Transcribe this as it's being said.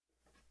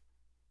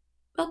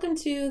Welcome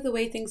to The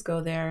Way Things Go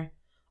There,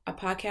 a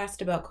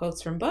podcast about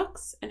quotes from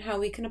books and how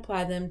we can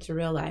apply them to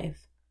real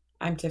life.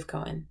 I'm Tiff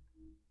Cohen.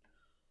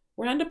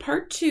 We're on to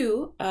part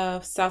 2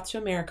 of South to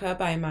America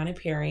by Imani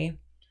Perry.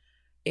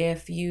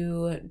 If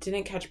you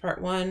didn't catch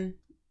part 1,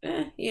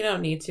 you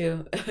don't need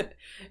to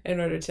in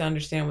order to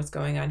understand what's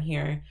going on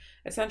here.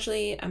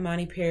 Essentially,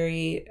 Imani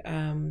Perry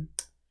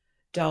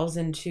delves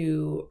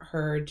into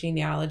her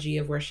genealogy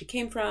of where she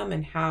came from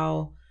and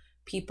how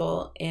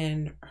people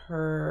in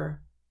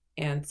her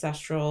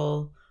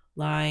ancestral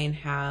line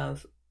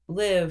have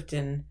lived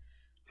and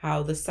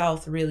how the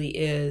South really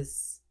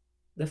is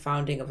the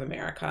founding of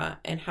America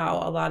and how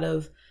a lot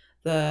of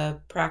the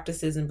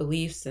practices and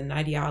beliefs and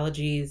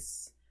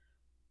ideologies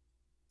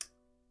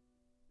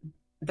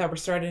that were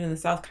started in the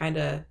South kind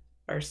of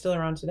are still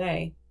around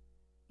today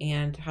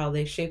and how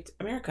they shaped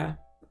America.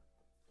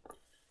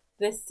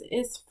 This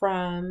is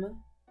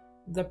from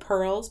the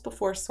Pearls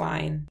Before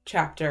Swine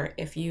chapter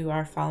if you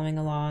are following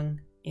along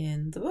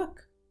in the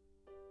book.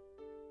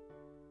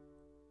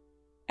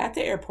 At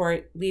the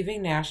airport,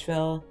 leaving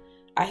Nashville,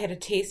 I had a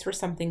taste for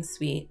something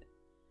sweet.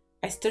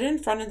 I stood in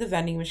front of the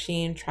vending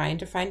machine trying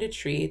to find a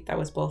treat that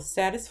was both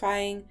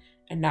satisfying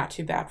and not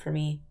too bad for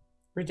me.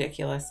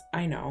 Ridiculous,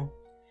 I know.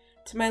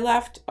 To my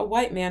left, a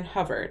white man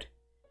hovered.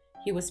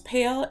 He was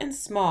pale and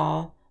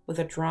small, with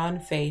a drawn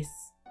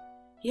face.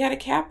 He had a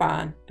cap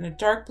on and a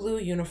dark blue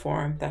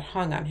uniform that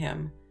hung on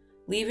him,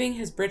 leaving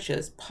his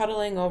breeches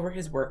puddling over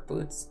his work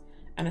boots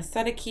and a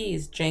set of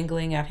keys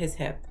jangling at his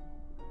hip.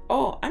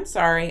 "Oh, I'm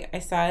sorry," I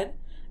said,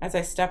 as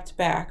I stepped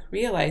back,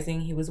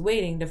 realizing he was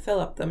waiting to fill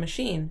up the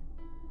machine.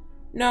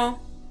 "No,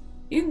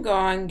 you can go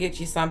on and get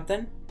you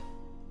something."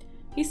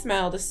 He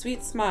smiled a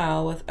sweet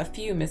smile with a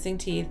few missing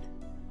teeth.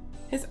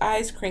 His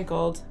eyes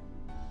crinkled.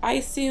 I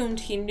assumed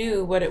he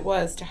knew what it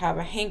was to have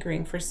a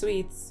hankering for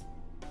sweets.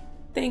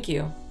 "Thank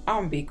you,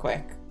 I'll be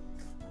quick."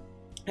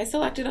 I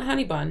selected a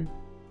honey bun,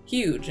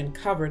 huge and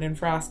covered in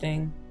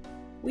frosting.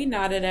 We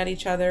nodded at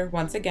each other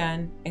once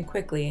again, and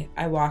quickly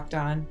I walked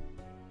on.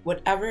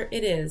 Whatever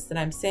it is that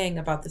I'm saying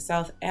about the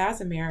South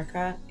as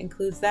America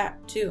includes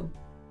that, too.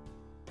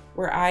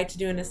 Were I to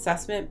do an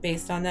assessment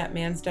based on that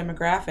man's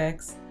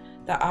demographics,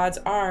 the odds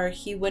are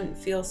he wouldn't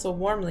feel so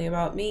warmly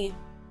about me.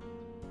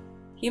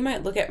 He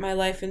might look at my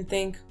life and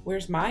think,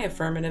 where's my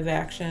affirmative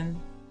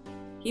action?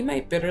 He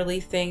might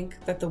bitterly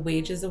think that the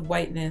wages of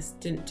whiteness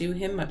didn't do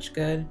him much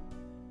good,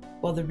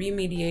 while the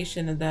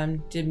remediation of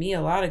them did me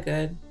a lot of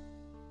good.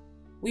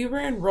 We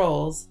were in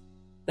roles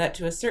that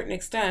to a certain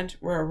extent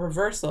were a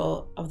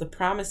reversal of the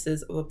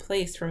promises of the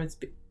place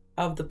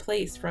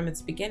from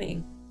its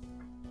beginning.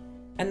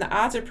 And the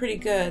odds are pretty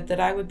good that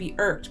I would be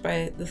irked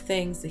by the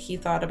things that he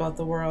thought about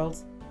the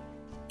world.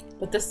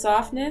 But the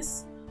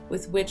softness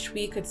with which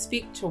we could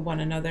speak to one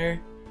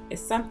another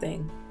is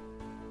something.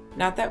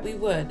 Not that we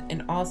would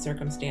in all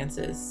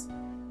circumstances.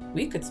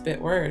 We could spit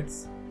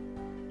words.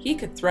 He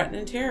could threaten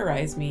and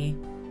terrorize me.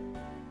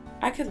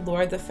 I could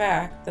lord the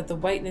fact that the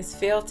whiteness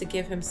failed to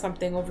give him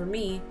something over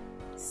me,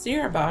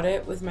 sneer about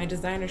it with my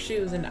designer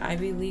shoes and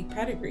Ivy League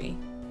pedigree.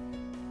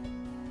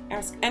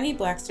 Ask any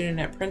black student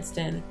at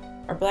Princeton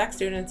or black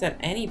students at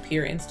any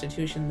peer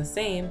institution the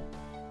same,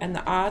 and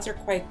the odds are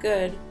quite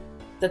good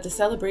that the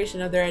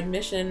celebration of their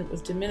admission was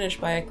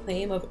diminished by a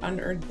claim of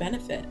unearned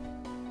benefit.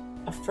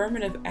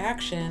 Affirmative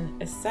action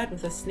is said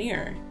with a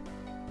sneer.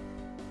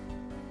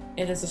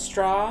 It is a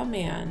straw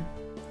man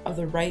of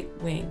the right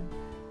wing.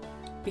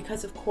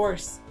 Because of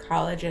course,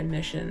 college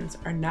admissions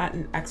are not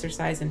an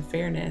exercise in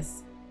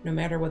fairness, no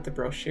matter what the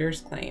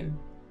brochures claim.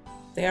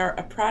 They are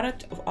a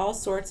product of all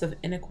sorts of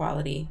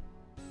inequality.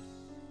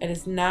 It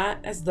is not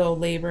as though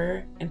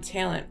labor and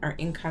talent are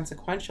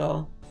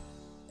inconsequential.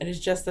 It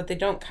is just that they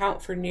don't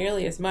count for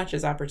nearly as much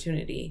as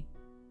opportunity.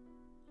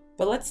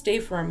 But let's stay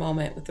for a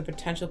moment with the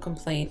potential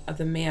complaint of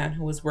the man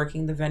who was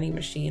working the vending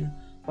machine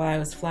while I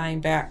was flying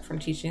back from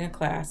teaching a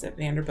class at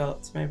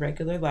Vanderbilt to my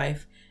regular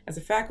life as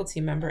a faculty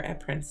member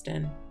at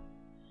Princeton.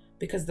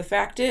 Because the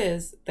fact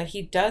is that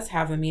he does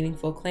have a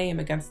meaningful claim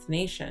against the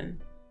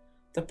nation.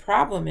 The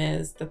problem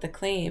is that the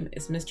claim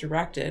is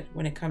misdirected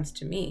when it comes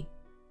to me.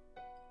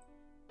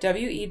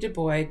 W.E. Du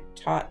Bois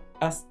taught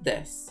us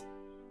this,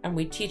 and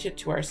we teach it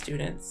to our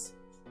students.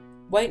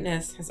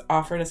 Whiteness has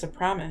offered us a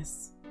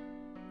promise.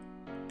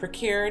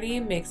 Precarity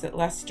makes it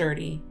less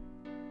sturdy.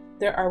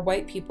 There are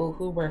white people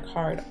who work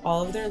hard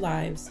all of their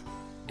lives,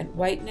 and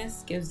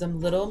whiteness gives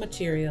them little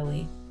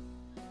materially.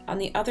 On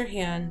the other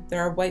hand,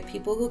 there are white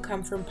people who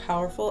come from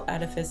powerful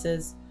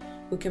edifices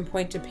who can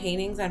point to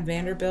paintings on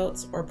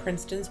Vanderbilt's or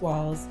Princeton's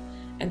walls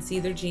and see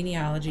their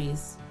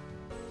genealogies.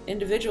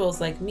 Individuals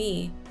like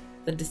me,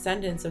 the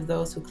descendants of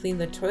those who clean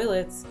the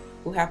toilets,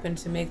 who happen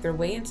to make their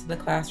way into the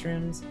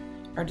classrooms,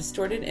 are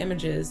distorted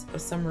images of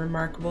some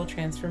remarkable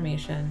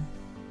transformation.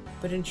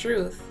 But in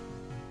truth,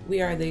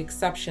 we are the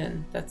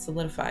exception that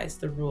solidifies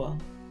the rule.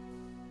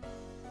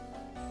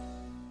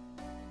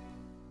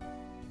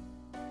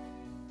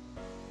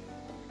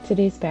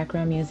 Today's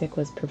background music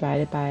was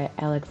provided by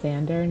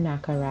Alexander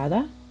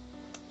Nakarada.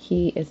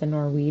 He is a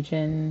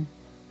Norwegian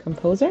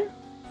composer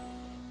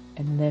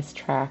and this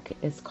track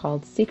is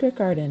called Secret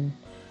Garden.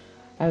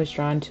 I was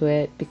drawn to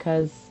it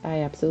because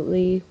I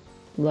absolutely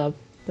love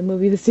the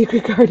movie The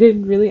Secret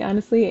Garden, really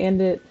honestly, and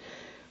it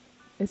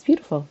is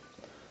beautiful.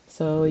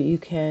 So you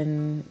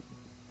can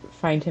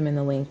find him in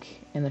the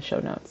link in the show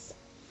notes.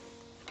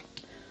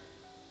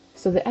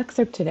 So the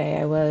excerpt today,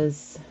 I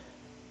was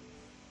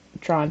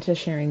drawn to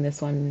sharing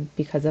this one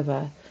because of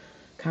a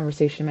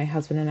conversation my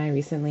husband and I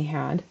recently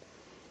had.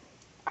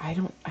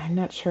 I'm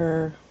not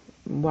sure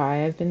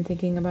why I've been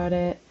thinking about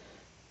it.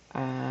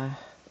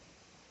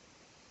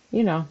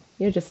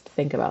 You just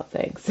think about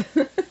things.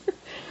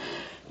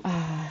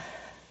 I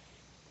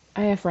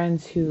have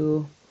friends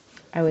who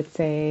I would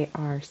say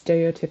are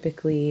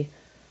stereotypically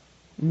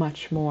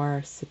much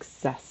more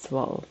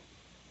successful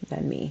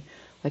than me.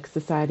 Like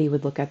society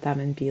would look at them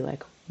and be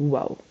like,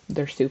 whoa,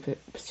 they're super,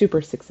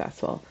 super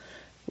successful.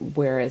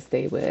 Whereas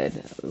they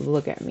would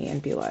look at me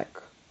and be like,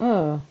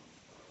 oh,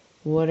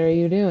 what are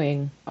you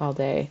doing all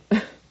day?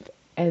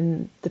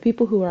 And the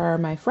people who are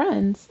my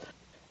friends,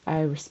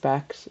 I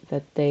respect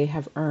that they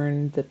have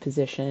earned the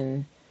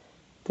position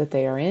that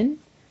they are in,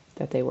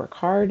 that they work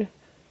hard,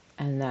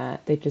 and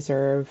that they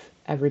deserve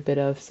every bit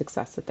of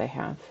success that they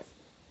have.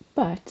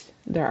 But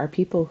there are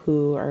people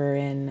who are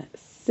in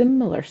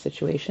similar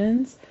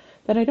situations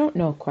that I don't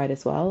know quite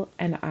as well,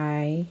 and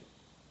I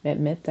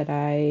admit that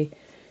I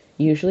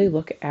usually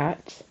look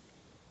at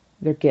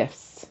their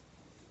gifts,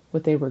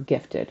 what they were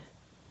gifted,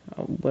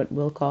 what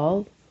we'll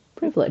call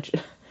privilege,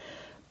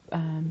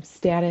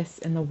 status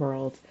in the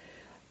world.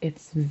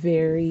 It's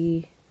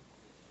a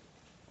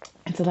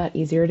lot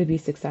easier to be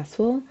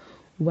successful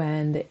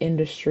when the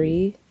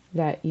industry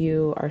that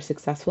you are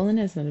successful in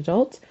as an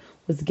adult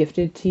was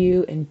gifted to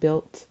you and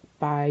built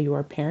by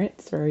your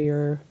parents or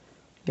your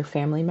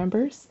family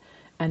members,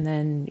 and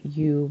then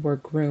you were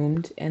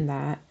groomed in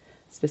that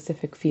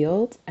specific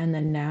field, and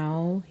then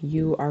now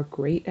you are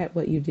great at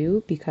what you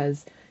do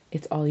because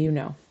it's all you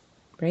know,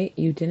 right?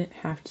 You didn't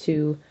have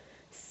to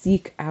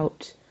seek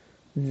out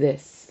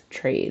this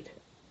trade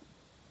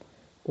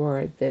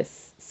or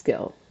this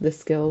skill. This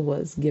skill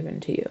was given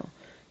to you.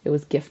 It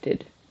was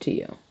gifted to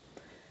you.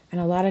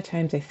 And a lot of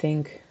times I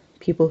think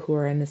people who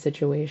are in the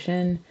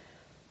situation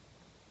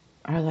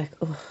are like,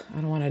 oh,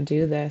 I don't want to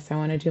do this. I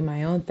want to do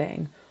my own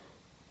thing.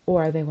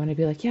 Or they want to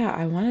be like, yeah,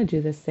 I want to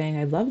do this thing.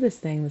 I love this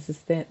thing. This is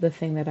the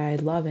thing that I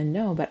love and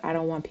know, but I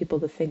don't want people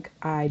to think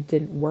I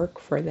didn't work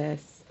for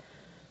this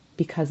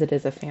because it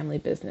is a family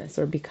business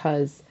or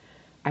because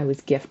I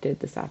was gifted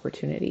this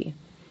opportunity.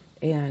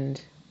 And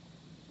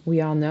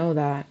we all know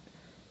that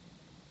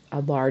a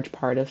large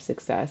part of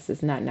success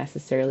is not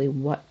necessarily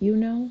what you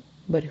know,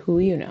 but who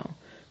you know.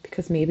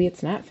 Because maybe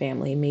it's not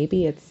family.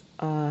 Maybe it's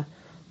a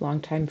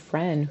longtime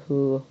friend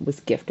who was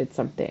gifted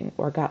something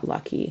or got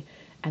lucky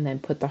and then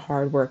put the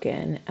hard work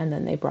in and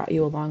then they brought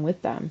you along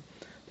with them.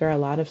 There are a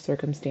lot of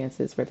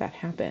circumstances where that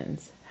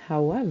happens.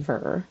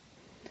 However,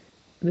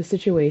 the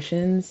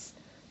situations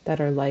that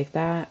are like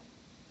that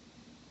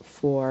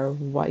for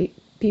white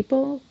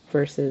people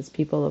versus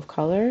people of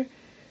color,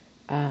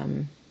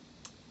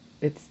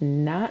 it's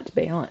not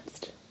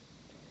balanced,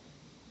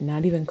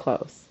 not even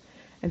close.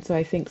 And so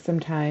I think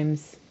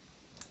sometimes,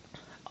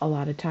 a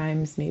lot of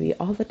times, maybe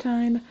all the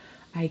time,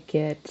 I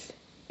get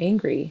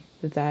angry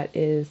that that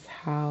is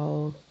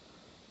how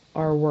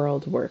our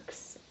world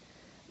works.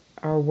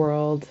 Our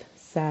world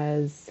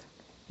says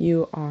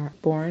you are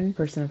born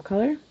person of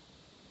color,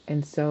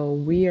 and so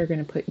we are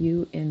going to put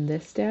you in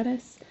this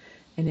status.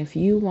 And if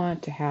you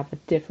want to have a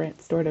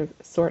different sort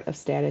of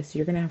status,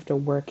 you're going to have to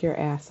work your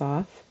ass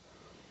off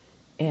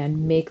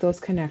and make those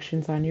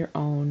connections on your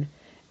own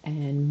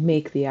and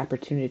make the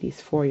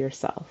opportunities for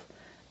yourself.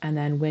 And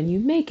then when you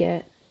make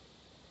it,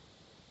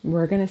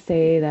 we're going to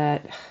say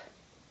that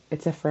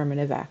it's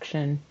affirmative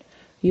action.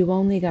 You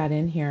only got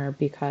in here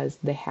because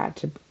they had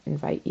to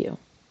invite you.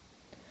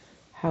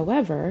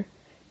 However,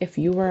 if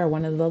you were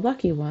one of the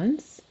lucky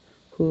ones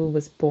who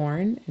was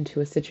born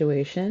into a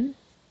situation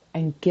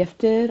and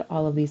gifted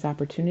all of these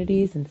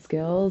opportunities and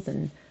skills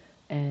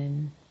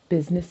and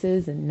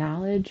businesses and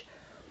knowledge,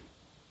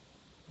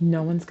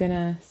 no one's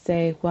gonna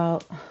say,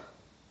 well,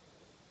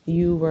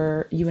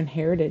 you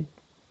inherited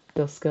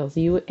those skills.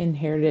 You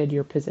inherited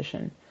your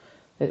position,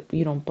 that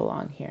you don't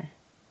belong here.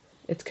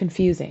 It's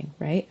confusing,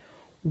 right?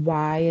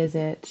 Why is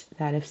it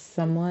that if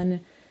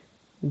someone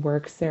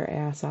works their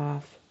ass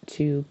off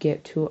to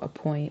get to a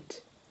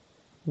point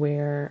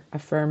where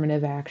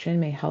affirmative action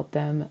may help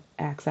them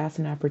access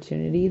an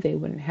opportunity they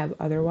wouldn't have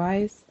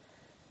otherwise,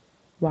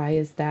 why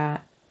is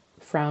that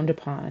frowned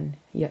upon?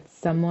 Yet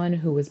someone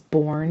who was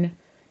born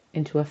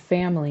into a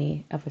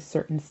family of a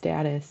certain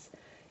status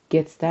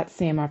gets that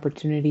same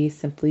opportunity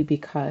simply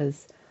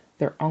because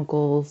their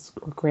uncle's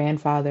or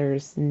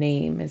grandfather's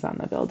name is on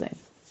the building.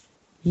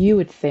 You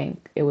would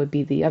think it would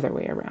be the other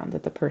way around,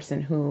 that the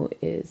person who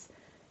is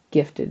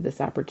gifted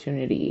this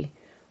opportunity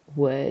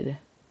would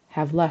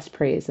have less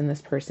praise than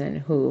this person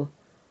who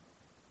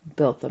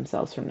built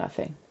themselves from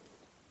nothing.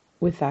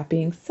 With that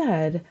being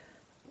said,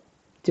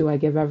 Do I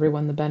give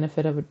everyone the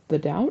benefit of the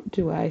doubt?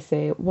 Do I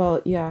say,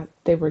 well, yeah,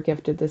 they were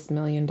gifted this $1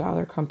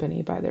 million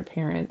company by their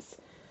parents.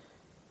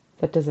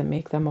 That doesn't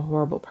make them a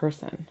horrible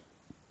person.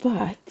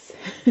 But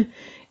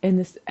in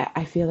this,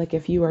 I feel like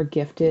if you are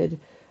gifted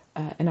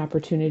an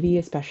opportunity,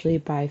 especially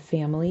by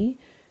family,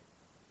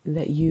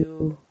 that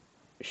you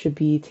should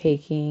be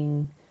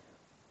taking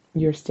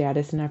your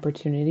status and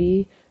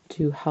opportunity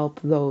to help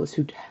those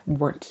who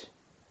weren't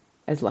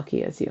as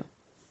lucky as you.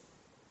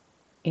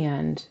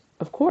 And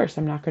of course,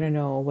 I'm not going to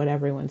know what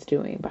everyone's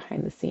doing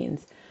behind the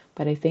scenes,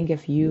 but I think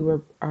if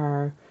you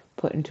are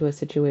put into a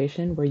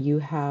situation where you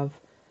have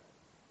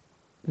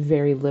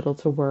very little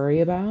to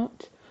worry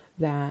about,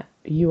 that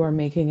you are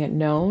making it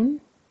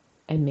known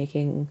and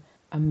making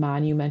a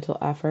monumental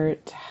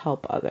effort to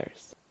help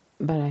others.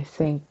 But I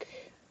think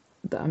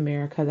the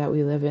America that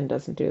we live in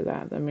doesn't do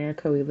that. The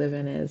America we live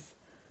in is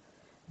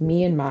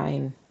me and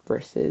mine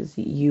versus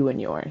you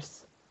and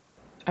yours.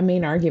 A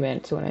main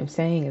argument to what I'm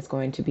saying is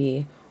going to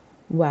be,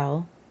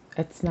 well,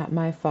 it's not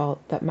my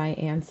fault that my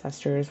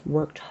ancestors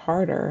worked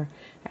harder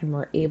and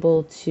were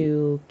able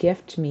to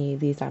gift me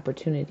these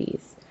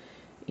opportunities.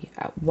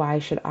 Why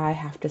should I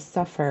have to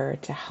suffer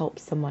to help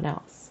someone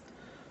else?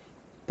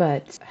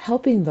 But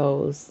helping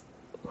those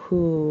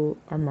who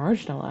are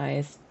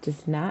marginalized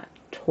does not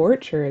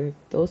torture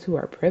those who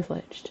are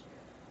privileged.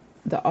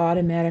 The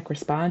automatic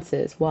response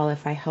is, well,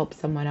 if I help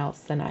someone else,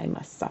 then I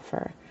must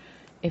suffer.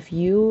 If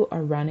you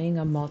are running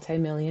a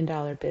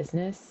multi-million-dollar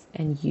business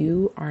and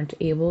you aren't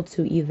able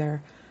to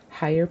either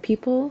hire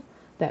people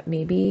that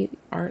maybe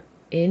aren't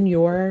in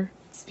your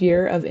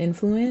sphere of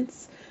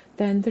influence,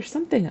 then there's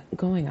something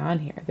going on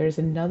here. There's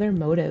another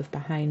motive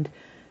behind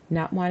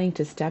not wanting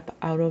to step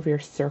out of your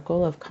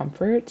circle of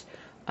comfort,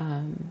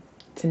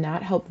 to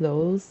not help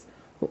those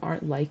who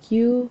aren't like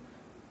you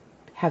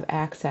have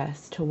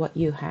access to what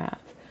you have.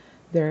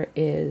 There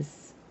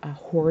is a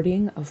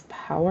hoarding of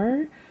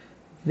power.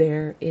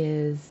 There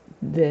is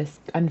this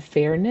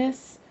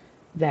unfairness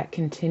that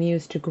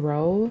continues to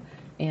grow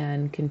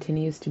and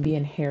continues to be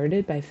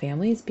inherited by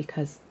families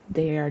because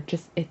they are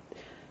just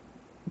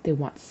they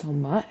want so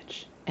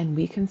much and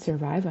we can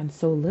survive on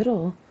so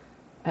little.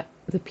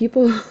 The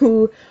people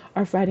who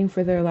are fighting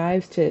for their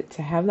lives to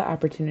have the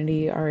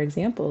opportunity are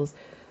examples.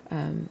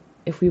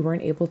 If we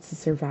weren't able to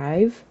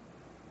survive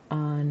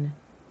on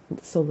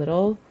so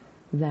little,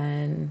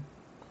 then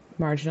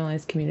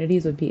marginalized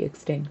communities would be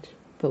extinct.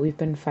 But we've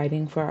been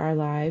fighting for our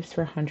lives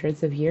for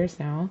hundreds of years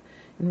now,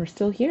 and we're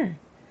still here.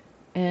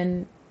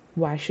 And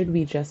why should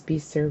we just be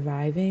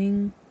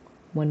surviving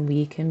when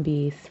we can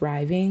be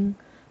thriving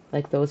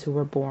like those who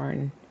were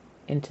born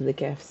into the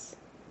gifts?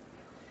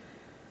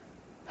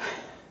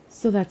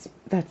 So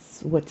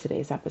that's what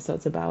today's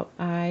episode's about.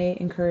 I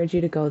encourage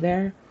you to go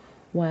there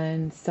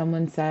when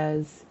someone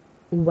says,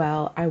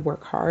 well, I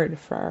work hard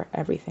for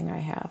everything I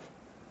have.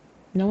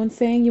 No one's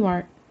saying you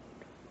aren't.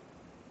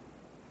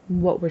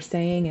 What we're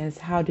saying is,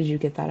 how did you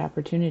get that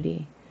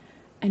opportunity?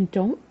 And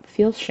don't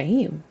feel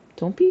shame.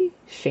 Don't be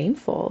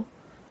shameful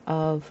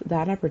of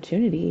that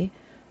opportunity.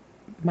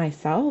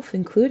 Myself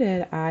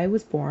included, I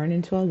was born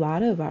into a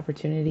lot of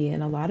opportunity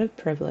and a lot of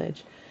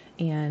privilege.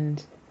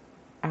 And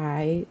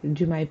I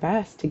do my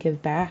best to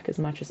give back as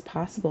much as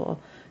possible.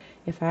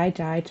 If I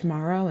died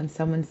tomorrow and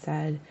someone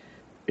said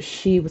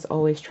she was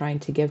always trying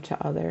to give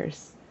to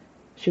others,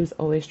 she was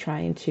always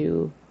trying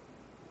to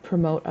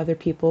promote other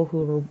people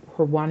who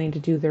were wanting to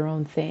do their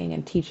own thing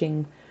and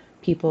teaching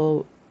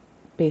people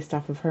based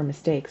off of her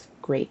mistakes,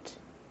 great.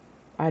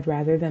 I'd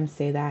rather them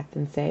say that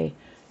than say,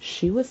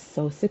 she was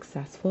so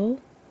successful,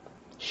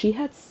 she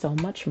had so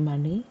much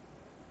money,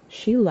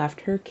 she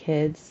left her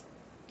kids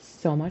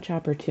so much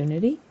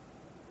opportunity.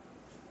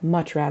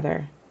 Much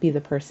rather be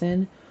the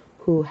person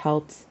who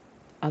helped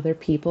other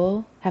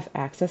people have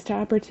access to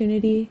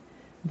opportunity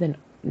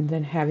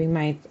than having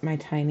my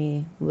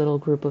tiny little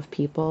group of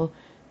people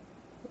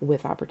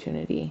with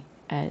opportunity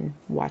and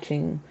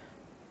watching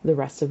the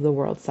rest of the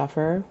world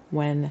suffer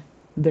when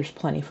there's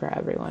plenty for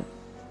everyone.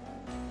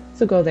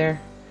 So go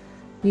there.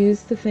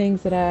 Use the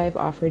things that I've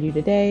offered you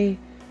today.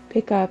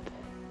 Pick up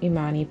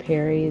Imani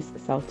Perry's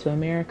South to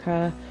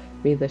America.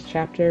 Read this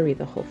chapter, read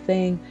the whole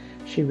thing.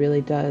 She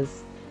really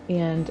does.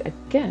 And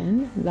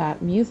again,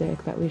 that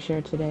music that we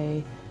shared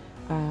today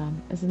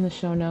is in the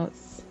show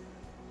notes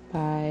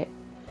by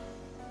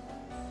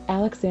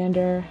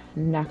Alexander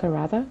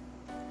Nakarada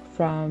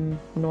from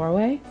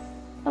Norway.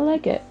 I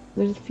like it.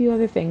 There's a few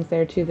other things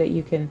there too that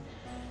you can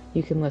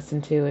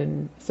listen to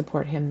and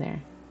support him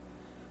there.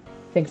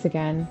 Thanks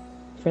again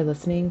for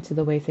listening to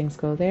The Way Things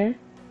Go There.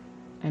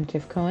 I'm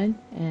Tiff Cohen,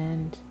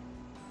 and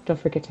don't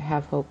forget to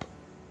have hope.